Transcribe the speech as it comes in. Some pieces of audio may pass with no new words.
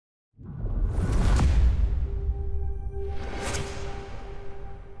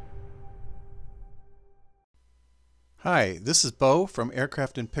Hi, this is Bo from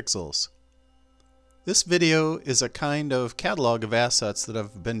Aircraft in Pixels. This video is a kind of catalog of assets that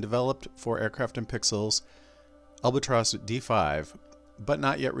have been developed for Aircraft in Pixels Albatros D.V, but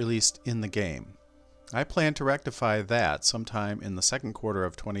not yet released in the game. I plan to rectify that sometime in the second quarter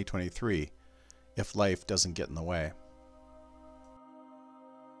of 2023, if life doesn't get in the way.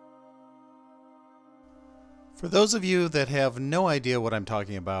 For those of you that have no idea what I'm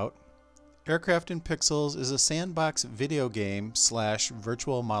talking about, Aircraft in Pixels is a sandbox video game /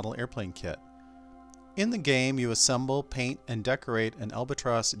 virtual model airplane kit. In the game, you assemble, paint, and decorate an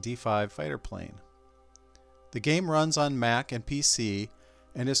Albatros D.V fighter plane. The game runs on Mac and PC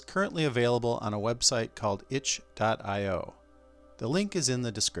and is currently available on a website called itch.io. The link is in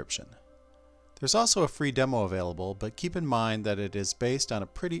the description. There's also a free demo available, but keep in mind that it is based on a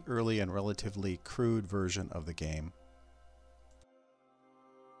pretty early and relatively crude version of the game.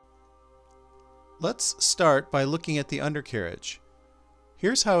 Let's start by looking at the undercarriage.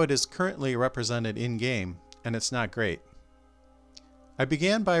 Here's how it is currently represented in-game, and it's not great. I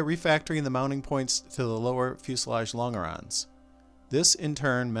began by refactoring the mounting points to the lower fuselage longerons. This in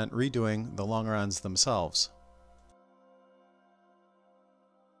turn meant redoing the longerons themselves.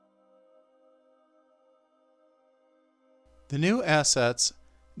 The new assets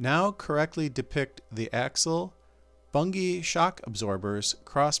now correctly depict the axle, bungee shock absorbers,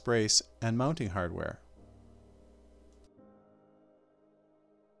 cross brace, and mounting hardware.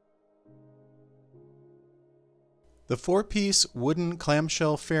 The 4-piece wooden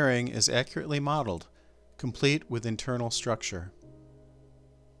clamshell fairing is accurately modeled, complete with internal structure.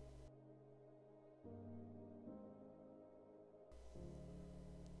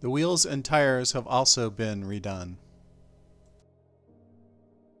 The wheels and tires have also been redone.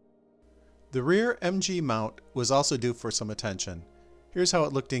 The rear MG mount was also due for some attention. Here's how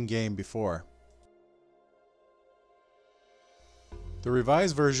it looked in-game before. The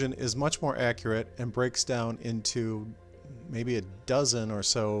revised version is much more accurate and breaks down into maybe a dozen or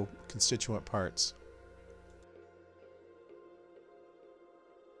so constituent parts.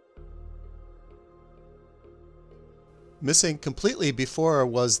 Missing completely before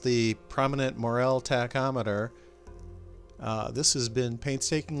was the prominent Morel tachometer. This has been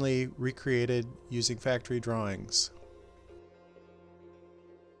painstakingly recreated using factory drawings.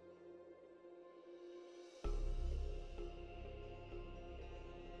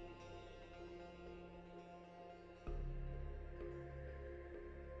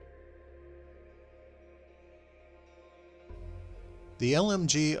 The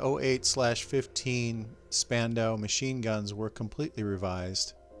LMG 08/15 Spandau machine guns were completely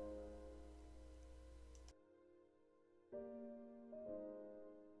revised.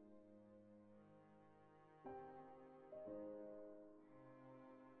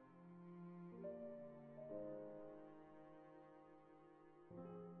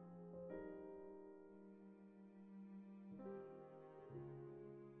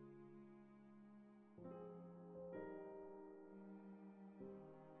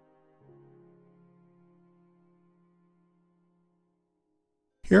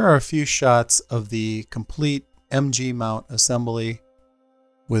 Here are a few shots of the complete MG mount assembly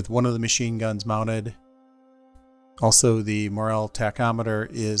with one of the machine guns mounted. Also, the Morel tachometer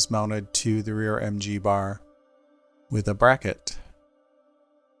is mounted to the rear MG bar with a bracket.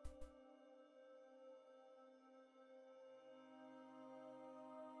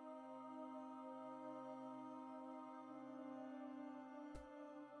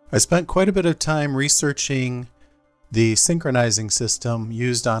 I spent quite a bit of time researching the synchronizing system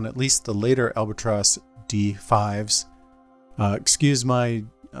used on at least the later Albatros D.Vs. Excuse my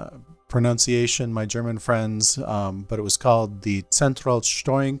pronunciation, my German friends, but it was called the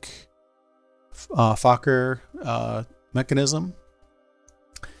Zentralsteuerungsfacher mechanism.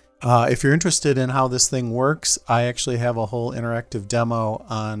 If you're interested in how this thing works, I actually have a whole interactive demo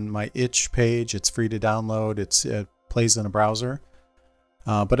on my itch page. It's free to download. It plays in a browser.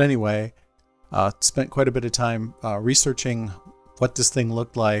 But anyway, spent quite a bit of time researching what this thing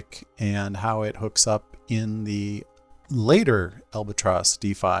looked like and how it hooks up in the later Albatros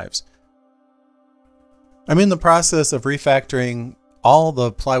D.Vs. I'm in the process of refactoring all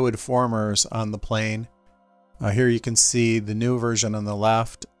the plywood formers on the plane. Here you can see the new version on the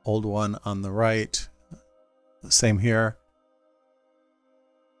left, old one on the right. Same here.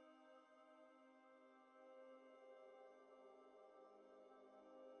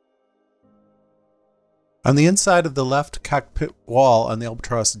 On the inside of the left cockpit wall on the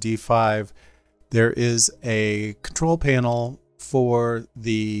Albatros D.V, there is a control panel for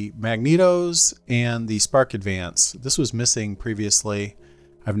the magnetos and the spark advance. This was missing previously.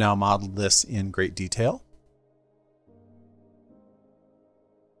 I've now modeled this in great detail.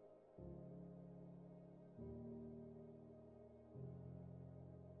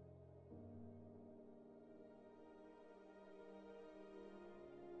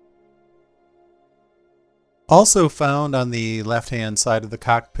 Also found on the left-hand side of the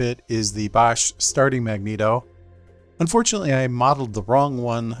cockpit is the Bosch starting magneto. Unfortunately, I modeled the wrong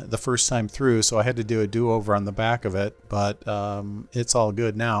one the first time through, so I had to do a do-over on the back of it, but it's all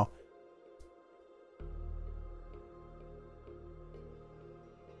good now.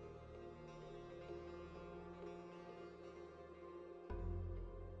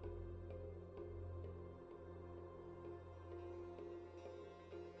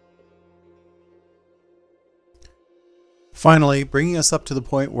 Finally, bringing us up to the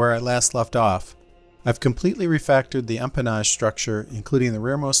point where I last left off, I've completely refactored the empennage structure, including the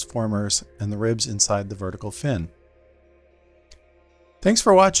rearmost formers and the ribs inside the vertical fin. Thanks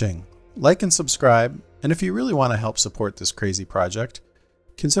for watching. Like and subscribe, and if you really want to help support this crazy project,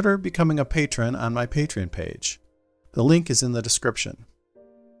 consider becoming a patron on my Patreon page. The link is in the description.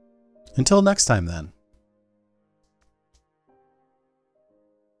 Until next time then.